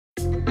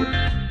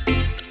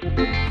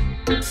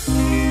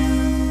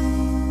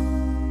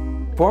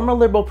Former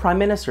Liberal Prime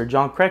Minister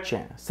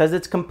Chrétien says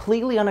it's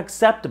completely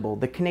unacceptable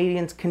that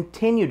Canadians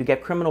continue to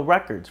get criminal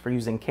records for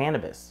using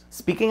cannabis.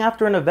 Speaking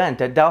after an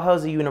event at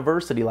Dalhousie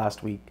University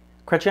last week,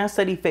 Chrétien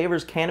said he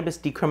favors cannabis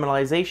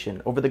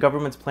decriminalization over the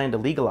government's plan to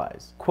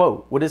legalize.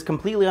 Quote, "What is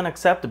completely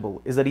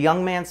unacceptable is that a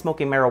young man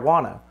smoking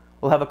marijuana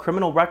will have a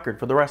criminal record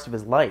for the rest of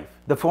his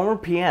life." The former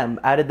PM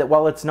added that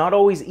while it's not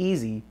always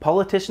easy,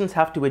 politicians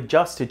have to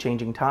adjust to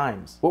changing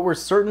times. What were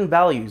certain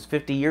values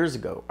 50 years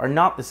ago are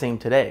not the same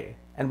today,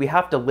 and we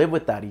have to live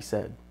with that, he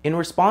said. In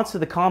response to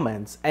the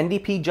comments,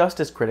 NDP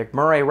Justice critic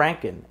Murray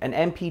Rankin and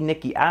MP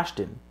Nikki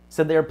Ashton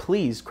said they are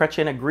pleased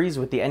Chrétien agrees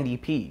with the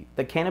NDP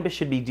that cannabis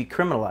should be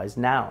decriminalized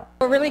now.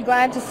 We're really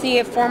glad to see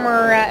a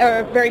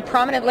very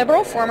prominent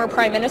Liberal, former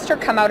Prime Minister,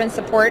 come out in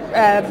support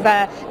of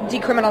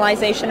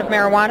decriminalization of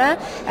marijuana,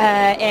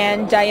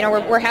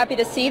 we're happy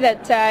to see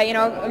that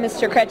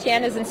Mr.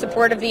 Chrétien is in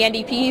support of the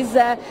NDP's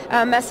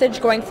message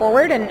going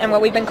forward and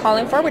what we've been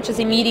calling for, which is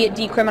immediate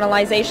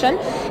decriminalization.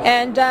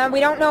 And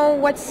we don't know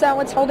what's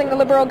holding the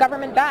Liberal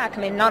government back.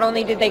 I mean, not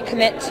only did they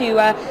commit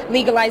to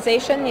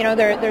legalization,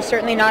 they're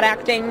certainly not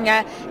acting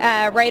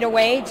right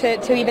away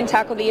to even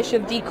tackle the issue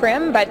of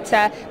decrim,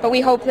 but we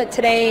hope that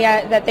today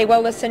that they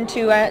will listen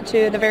to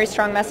the very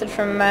strong message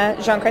from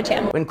Jean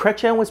Chrétien. When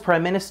Chrétien was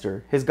Prime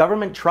Minister, his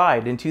government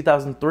tried in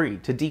 2003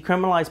 to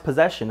decriminalize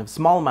possession of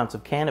small amounts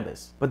of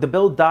cannabis, but the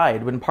bill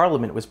died when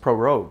Parliament was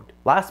prorogued.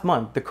 Last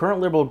month, the current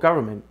Liberal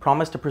government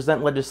promised to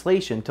present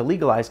legislation to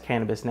legalize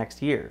cannabis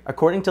next year.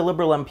 According to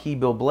Liberal MP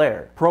Bill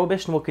Blair,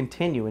 prohibition will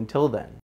continue until then.